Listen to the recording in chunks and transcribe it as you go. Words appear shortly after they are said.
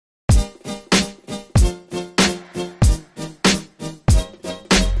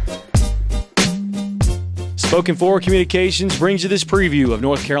Spoken For Communications brings you this preview of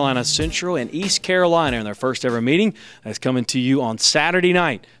North Carolina Central and East Carolina in their first ever meeting. That's coming to you on Saturday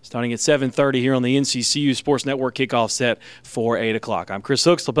night, starting at 7:30 here on the Nccu Sports Network kickoff set for 8 o'clock. I'm Chris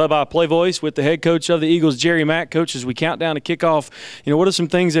Hooks, the play-by-play voice with the head coach of the Eagles, Jerry Mack. Coach, as we count down to kickoff, what are some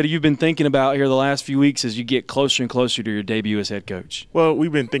things that you've been thinking about here the last few weeks as you get closer and closer to your debut as head coach? Well,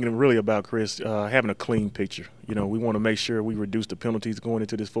 we've been thinking really about, Chris, having a clean picture. We want to make sure we reduce the penalties going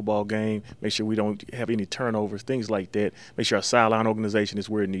into this football game, make sure we don't have any turnovers, things like that, make sure our sideline organization is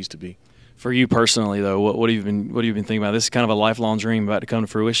where it needs to be. For you personally, though, what have you been thinking about? This is kind of a lifelong dream about to come to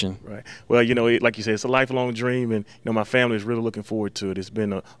fruition. Right. Well, like you said, it's a lifelong dream, and my family is really looking forward to it. It's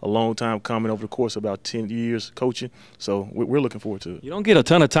been a long time coming over the course of about 10 years coaching, so we're looking forward to it. You don't get a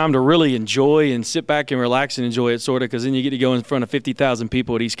ton of time to really enjoy and sit back and relax and enjoy it, sort of, because then you get to go in front of 50,000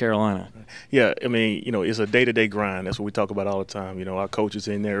 people at East Carolina. Yeah, it's a day-to-day grind. That's what we talk about all the time. Our coaches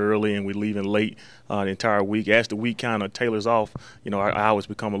in there early, and we're leaving late the entire week. As the week kind of tailors off, our hours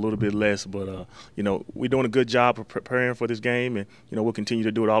become a little bit less. But, we're doing a good job of preparing for this game, and, we'll continue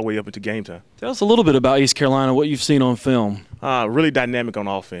to do it all the way up into game time. Tell us a little bit about East Carolina, what you've seen on film. Really dynamic on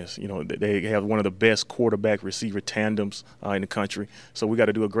offense. They have one of the best quarterback-receiver tandems in the country. So we got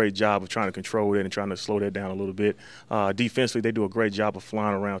to do a great job of trying to control that and trying to slow that down a little bit. Defensively, they do a great job of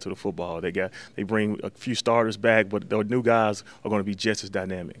flying around to the football. They bring a few starters back, but the new guys are going to be just as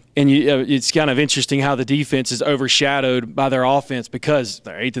dynamic. And it's kind of interesting how the defense is overshadowed by their offense because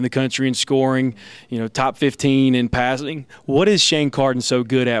they're 8th in the country in scoring, top 15 in passing. What is Shane Carden so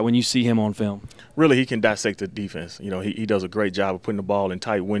good at when you see him on film? Really, he can dissect the defense. He does a great job of putting the ball in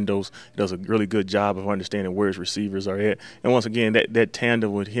tight windows. He does a really good job of understanding where his receivers are at. And once again, that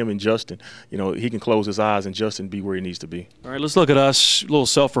tandem with him and Justin, he can close his eyes and Justin be where he needs to be. All right, let's look at us, a little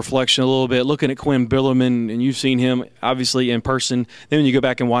self-reflection a little bit. Looking at Quinn Billerman, and you've seen him obviously in person. Then when you go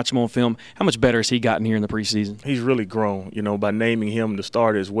back and watch him on film, how much better has he gotten here in the preseason? He's really grown, by naming him the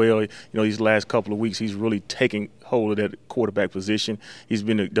starter as well. These last couple of weeks, he's really taking hold of that quarterback position. He's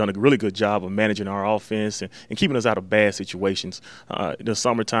done a really good job of managing our offense and keeping us out of bad situations. In the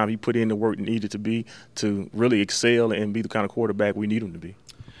summertime, he put in the work needed to be to really excel and be the kind of quarterback we need him to be.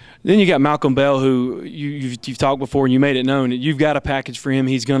 Then you got Malcolm Bell, who you've talked before and you made it known that you've got a package for him.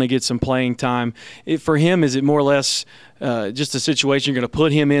 He's going to get some playing time. For him, is it more or less just a situation you're going to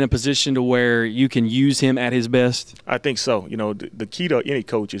put him in a position to where you can use him at his best? I think so. The key to any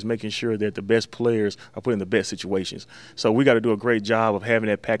coach is making sure that the best players are put in the best situations. So we got to do a great job of having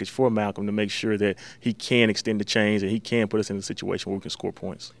that package for Malcolm to make sure that he can extend the chains and he can put us in a situation where we can score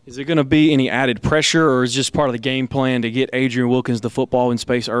points. Is there going to be any added pressure, or is it just part of the game plan to get Adrian Wilkins the football in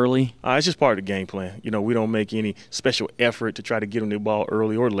space early? It's just part of the game plan. We don't make any special effort to try to get him the ball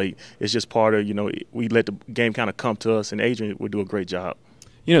early or late. It's just part of, we let the game kind of come to us, and Adrian would do a great job.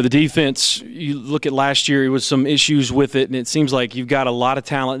 The defense, you look at last year, there was some issues with it, and it seems like you've got a lot of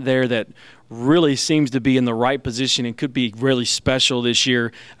talent there that really seems to be in the right position and could be really special this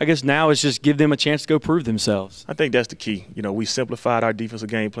year. I guess now it's just give them a chance to go prove themselves. I think that's the key. We simplified our defensive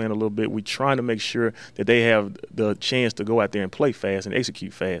game plan a little bit. We're trying to make sure that they have the chance to go out there and play fast and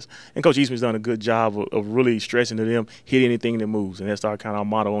execute fast. And Coach Eastman's done a good job of really stressing to them, hit anything that moves, and that's our kind of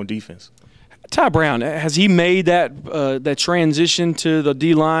motto on defense. Ty Brown, has he made that transition to the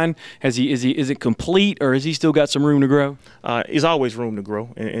D-line? Is it complete, or has he still got some room to grow? There's always room to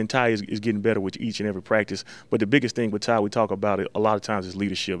grow, and Ty is getting better with each and every practice. But the biggest thing with Ty, we talk about it a lot of times, is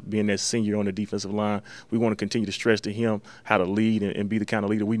leadership. Being that senior on the defensive line, we want to continue to stress to him how to lead and be the kind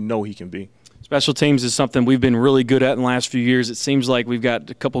of leader we know he can be. Special teams is something we've been really good at in the last few years. It seems like we've got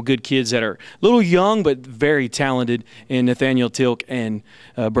a couple good kids that are a little young but very talented in Nathaniel Tilk and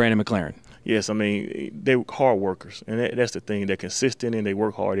Brandon McLaren. Yes, they're hard workers, and that's the thing. They're consistent and they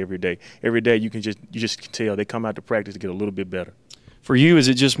work hard every day. Every day you just can tell they come out to practice to get a little bit better. For you, is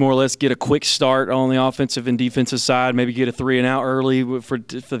it just more or less get a quick start on the offensive and defensive side, maybe get a 3-and-out early for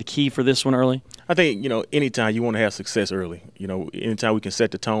the key for this one early? I think, anytime you want to have success early, anytime we can set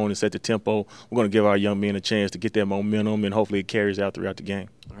the tone and set the tempo, we're going to give our young men a chance to get that momentum, and hopefully it carries out throughout the game.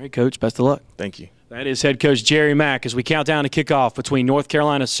 All right, Coach, best of luck. Thank you. That is head coach Jerry Mack as we count down to kickoff between North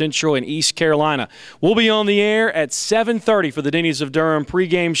Carolina Central and East Carolina. We'll be on the air at 7:30 for the Denny's of Durham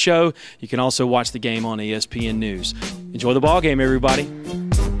pregame show. You can also watch the game on ESPNews. Enjoy the ball game, everybody.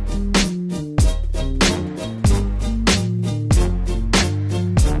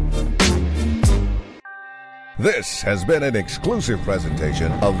 This has been an exclusive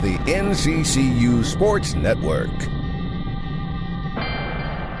presentation of the NCCU Sports Network.